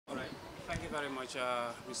you very much,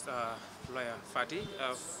 Mr. Lawyer Fati.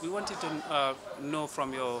 We wanted to know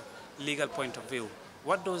from your legal point of view,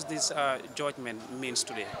 what does this judgment means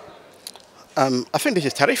today? I think this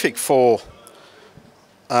is terrific for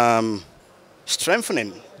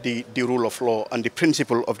strengthening the rule of law and the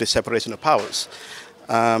principle of the separation of powers.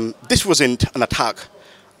 This wasn't an attack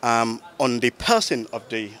on the person of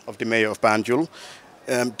the mayor of Banjul.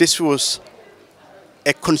 This was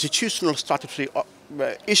a constitutional statutory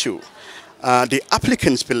issue. The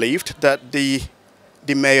applicants believed that the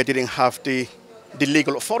mayor didn't have the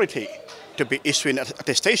legal authority to be issuing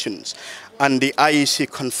attestations, and the IEC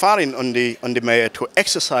conferring on the mayor to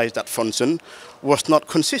exercise that function was not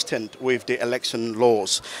consistent with the election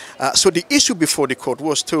laws. So the issue before the court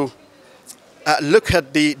was to look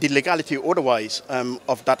at the legality or otherwise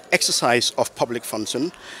of that exercise of public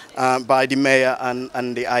function by the mayor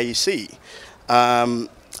and the IEC. And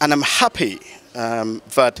I'm happy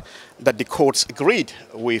that the courts agreed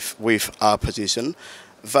with our position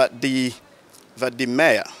that the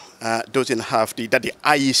mayor doesn't have that the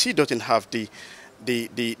IEC doesn't have the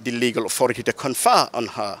legal authority to confer on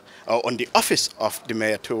her or on the office of the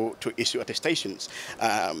mayor to issue attestations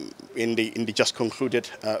in the just concluded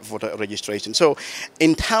voter registration. So,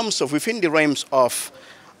 in terms of within the realms of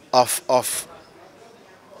our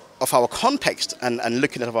context and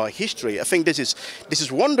looking at our history, I think this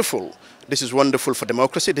is wonderful. This is wonderful for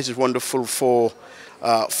democracy. This is wonderful for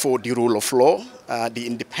the rule of law, the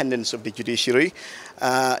independence of the judiciary,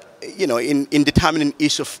 in determining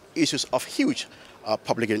issues of huge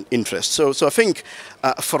public interest. So I think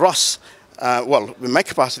for us, well, in my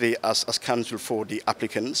capacity as counsel for the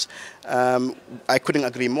applicants, I couldn't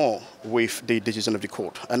agree more with the decision of the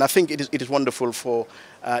court. And I think it is wonderful for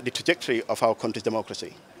the trajectory of our country's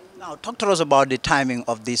democracy. Now, talk to us about the timing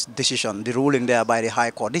of this decision, the ruling there by the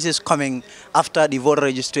High Court. This is coming after the voter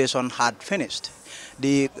registration had finished.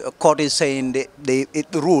 The court is saying it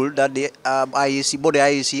ruled that the IEC, both the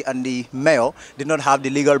IEC and the mayor did not have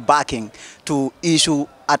the legal backing to issue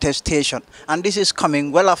attestation. And this is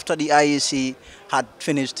coming well after the IEC had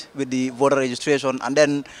finished with the voter registration. And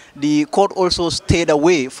then the court also stayed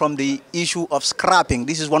away from the issue of scrapping.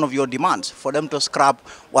 This is one of your demands, for them to scrap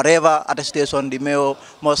whatever attestation the mayor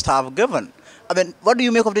must have given. I mean, what do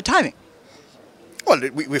you make of the timing? Well,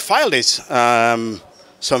 we filed this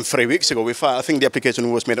some 3 weeks ago. I think the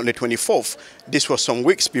application was made on the 24th. This was some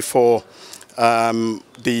weeks before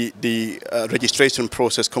the registration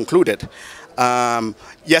process concluded.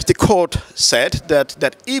 Yes, the court said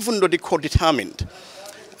that even though the court determined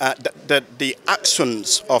that the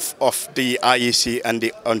actions of the IEC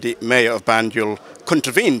and the mayor of Banjul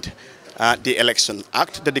contravened the Election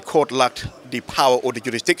Act, that the court lacked the power or the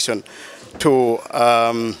jurisdiction to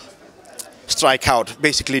strike out,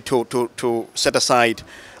 basically to set aside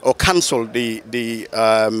or cancel the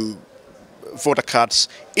voter cards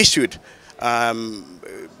issued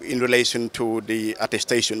in relation to the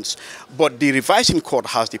attestations. But the revising court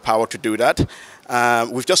has the power to do that.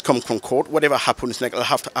 We've just come from court. Whatever happens next, I'll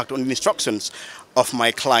have to act on the instructions of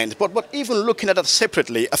my client. But even looking at that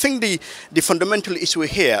separately, I think the fundamental issue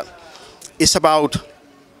here is about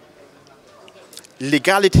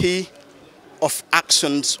legality of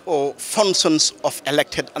actions or functions of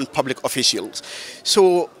elected and public officials.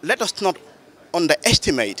 So let us not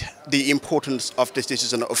underestimate the importance of this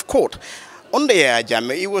decision of court. On the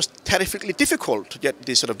Ajame, it was terrifically difficult to get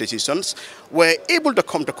these sort of decisions. We're able to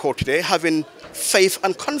come to court today having faith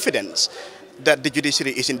and confidence that the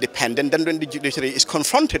judiciary is independent, and when the judiciary is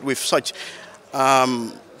confronted with such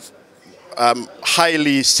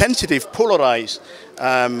highly sensitive, polarized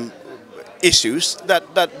issues,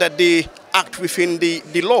 that they act within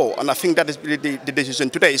the law. And I think that is really the decision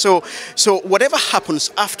today. So whatever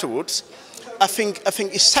happens afterwards, I think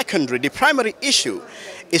is secondary. The primary issue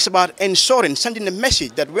is about ensuring, sending a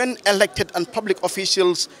message that when elected and public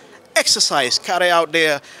officials carry out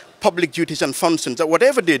their public duties and functions, that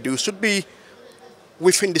whatever they do should be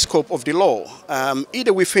within the scope of the law,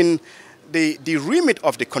 either within the remit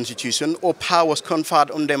of the Constitution or powers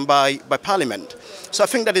conferred on them by Parliament. So I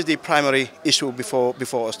think that is the primary issue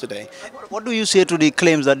before us today. What do you say to the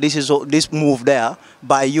claims that this move there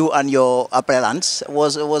by you and your appellants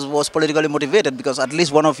was politically motivated? Because at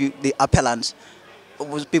least one of you, the appellants,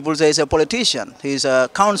 people say is a politician. He's a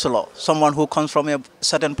councillor, someone who comes from a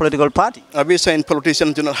certain political party. Are we saying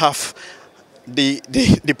politicians do not have the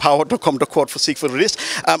power to come to court for seek for release?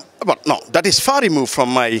 But no, that is far removed from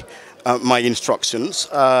my instructions.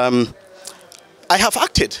 I have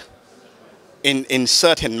acted in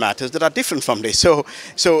certain matters that are different from this. So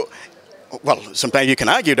well, sometimes you can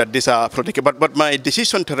argue that these are political, but my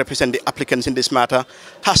decision to represent the applicants in this matter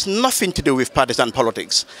has nothing to do with partisan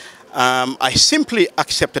politics. I simply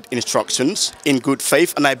accepted instructions in good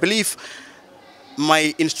faith, and I believe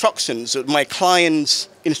my instructions, my client's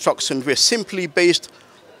instructions, were simply based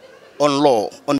on law, on